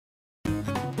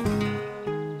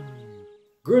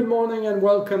Good morning and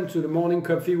welcome to the Morning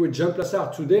Coffee with John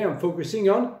Plassard. Today I'm focusing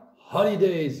on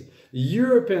holidays.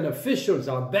 European officials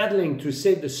are battling to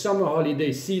save the summer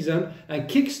holiday season and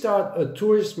kickstart a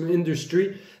tourism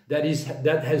industry that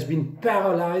has been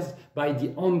paralyzed by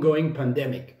the ongoing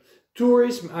pandemic.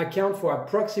 Tourism accounts for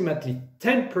approximately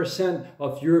 10%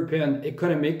 of European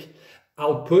economic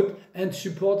output and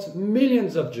supports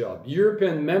millions of jobs.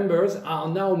 European members are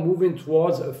now moving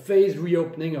towards a phased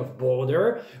reopening of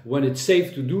border when it's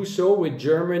safe to do so, with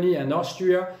Germany and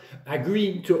Austria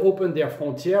agreeing to open their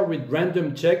frontier with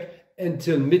random check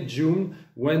until mid-June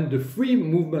when free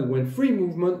movement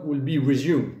will be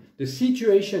resumed. The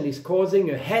situation is causing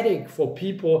a headache for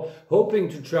people hoping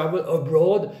to travel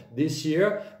abroad this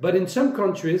year, but in some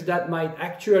countries that might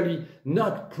actually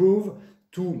not prove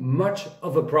too much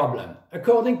of a problem.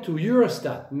 According to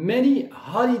Eurostat, many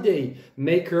holiday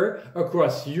makers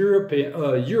across Europe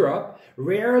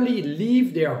rarely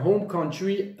leave their home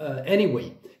country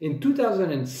anyway. In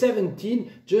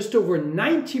 2017, just over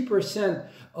 90%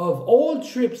 of all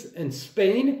trips in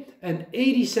Spain and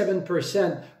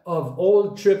 87% of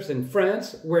all trips in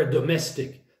France were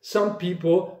domestic. Some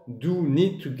people do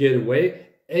need to get away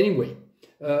anyway.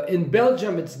 In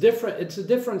Belgium, it's different. It's a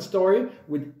different story,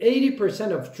 with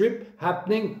 80% of trips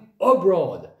happening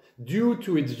abroad. Due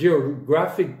to its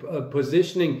geographic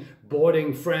positioning,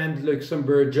 bordering France,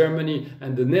 Luxembourg, Germany,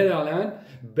 and the Netherlands,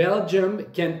 Belgium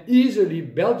can easily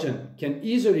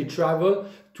travel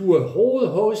to a whole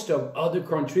host of other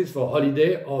countries for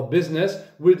holiday or business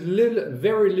with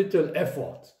very little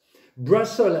effort.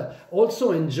 Brussels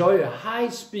also enjoys a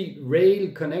high-speed rail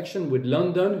connection with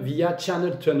London via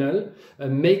Channel Tunnel,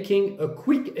 making a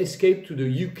quick escape to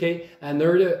the UK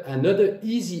another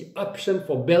easy option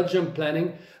for Belgium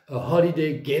planning a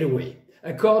holiday getaway.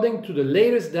 According to the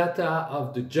latest data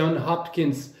of the Johns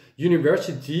Hopkins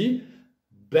University,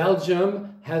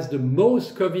 Belgium has the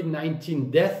most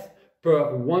COVID-19 deaths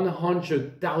per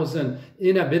 100,000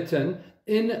 inhabitants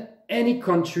in any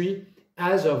country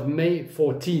as of May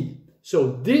 14.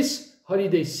 So this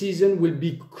holiday season will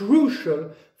be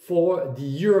crucial for the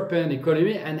European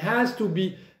economy and has to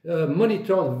be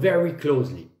monitored very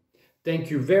closely. Thank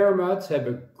you very much. Have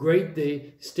a great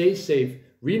day. Stay safe.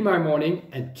 Read my morning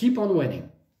and keep on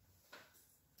winning.